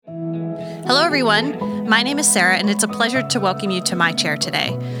Hello, everyone. My name is Sarah, and it's a pleasure to welcome you to my chair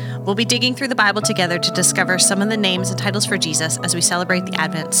today. We'll be digging through the Bible together to discover some of the names and titles for Jesus as we celebrate the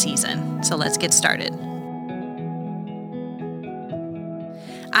Advent season. So let's get started.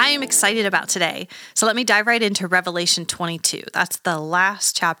 I am excited about today, so let me dive right into Revelation 22. That's the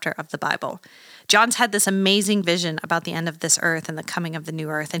last chapter of the Bible. John's had this amazing vision about the end of this earth and the coming of the new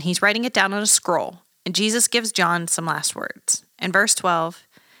earth, and he's writing it down on a scroll. And Jesus gives John some last words. In verse 12,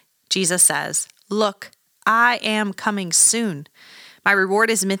 Jesus says, "Look, I am coming soon. My reward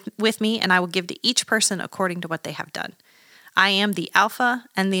is with me, and I will give to each person according to what they have done. I am the Alpha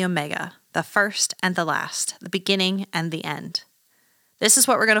and the Omega, the first and the last, the beginning and the end." This is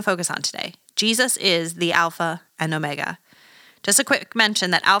what we're going to focus on today. Jesus is the Alpha and Omega. Just a quick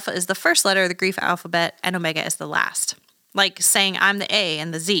mention that Alpha is the first letter of the Greek alphabet and Omega is the last. Like saying I'm the A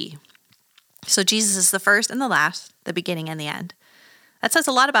and the Z. So Jesus is the first and the last, the beginning and the end. That says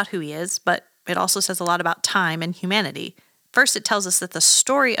a lot about who he is, but it also says a lot about time and humanity. First, it tells us that the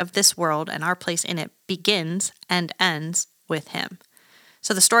story of this world and our place in it begins and ends with him.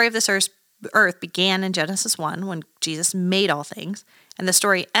 So the story of this earth began in Genesis 1 when Jesus made all things, and the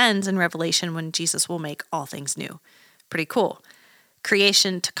story ends in Revelation when Jesus will make all things new. Pretty cool.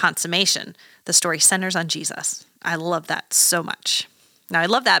 Creation to consummation. The story centers on Jesus. I love that so much. Now, I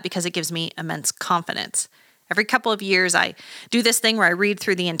love that because it gives me immense confidence. Every couple of years, I do this thing where I read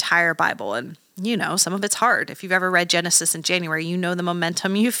through the entire Bible, and some of it's hard. If you've ever read Genesis in January, you know the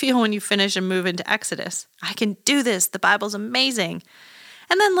momentum you feel when you finish and move into Exodus. I can do this. The Bible's amazing.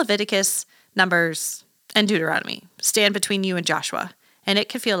 And then Leviticus, Numbers, and Deuteronomy stand between you and Joshua, and it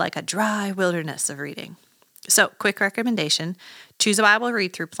can feel like a dry wilderness of reading. So, quick recommendation, choose a Bible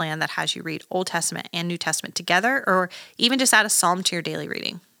read-through plan that has you read Old Testament and New Testament together, or even just add a psalm to your daily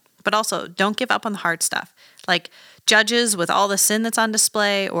reading. But also, don't give up on the hard stuff, like Judges with all the sin that's on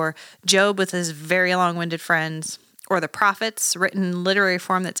display, or Job with his very long-winded friends, or the prophets written in literary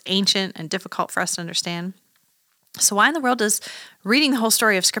form that's ancient and difficult for us to understand. So why in the world does reading the whole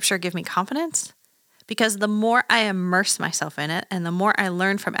story of Scripture give me confidence? Because the more I immerse myself in it, and the more I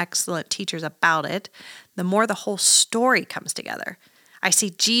learn from excellent teachers about it, the more the whole story comes together. I see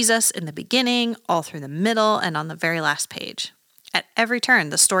Jesus in the beginning, all through the middle, and on the very last page. At every turn,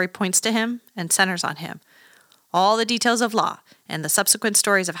 the story points to him and centers on him. All the details of law and the subsequent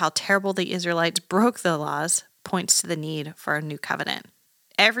stories of how terrible the Israelites broke the laws points to the need for a new covenant.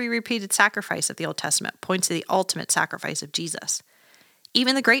 Every repeated sacrifice of the Old Testament points to the ultimate sacrifice of Jesus.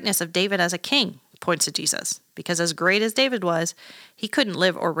 Even the greatness of David as a king points to Jesus, because as great as David was, he couldn't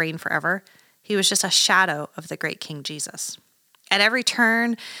live or reign forever. He was just a shadow of the great King Jesus. At every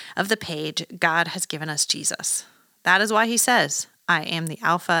turn of the page, God has given us Jesus. That is why he says, "I am the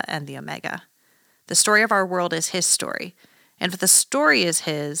Alpha and the Omega." The story of our world is his story. And if the story is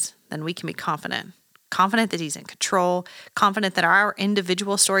his, then we can be confident. Confident that he's in control. Confident that our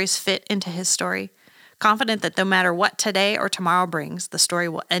individual stories fit into his story. Confident that no matter what today or tomorrow brings, the story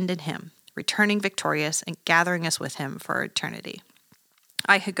will end in him, returning victorious and gathering us with him for eternity.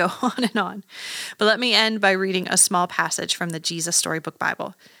 I could go on and on, but let me end by reading a small passage from the Jesus Storybook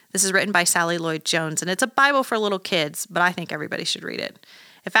Bible. This is written by Sally Lloyd Jones, and it's a Bible for little kids, but I think everybody should read it.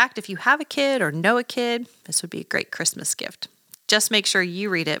 In fact, if you have a kid or know a kid, this would be a great Christmas gift. Just make sure you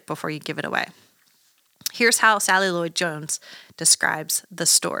read it before you give it away. Here's how Sally Lloyd Jones describes the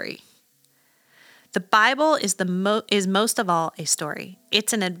story. The Bible is most of all a story.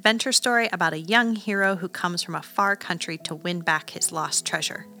 It's an adventure story about a young hero who comes from a far country to win back his lost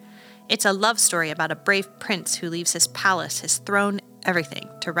treasure. It's a love story about a brave prince who leaves his palace, his throne, everything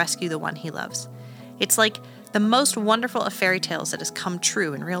to rescue the one he loves. It's like the most wonderful of fairy tales that has come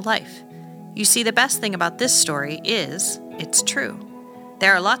true in real life. You see, the best thing about this story is it's true.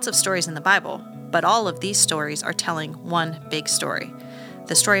 There are lots of stories in the Bible, but all of these stories are telling one big story.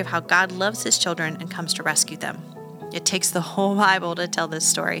 The story of how God loves his children and comes to rescue them. It takes the whole Bible to tell this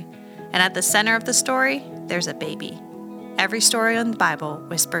story. And at the center of the story, there's a baby. Every story in the Bible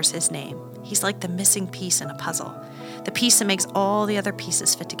whispers his name. He's like the missing piece in a puzzle. The piece that makes all the other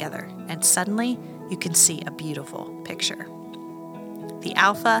pieces fit together. And suddenly, you can see a beautiful picture. The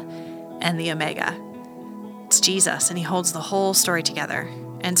Alpha and the Omega. It's Jesus, and he holds the whole story together.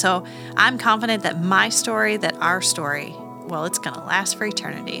 And so I'm confident that my story, that our story, well, it's going to last for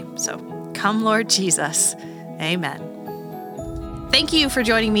eternity. So come, Lord Jesus. Amen. Thank you for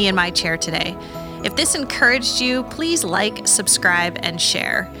joining me in my chair today. If this encouraged you, please like, subscribe, and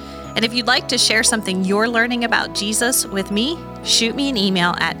share. And if you'd like to share something you're learning about Jesus with me, shoot me an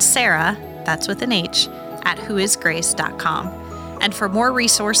email at Sarah, that's with an H, at whoisgrace.com. And for more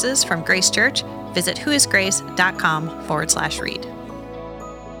resources from Grace Church, visit whoisgrace.com/read.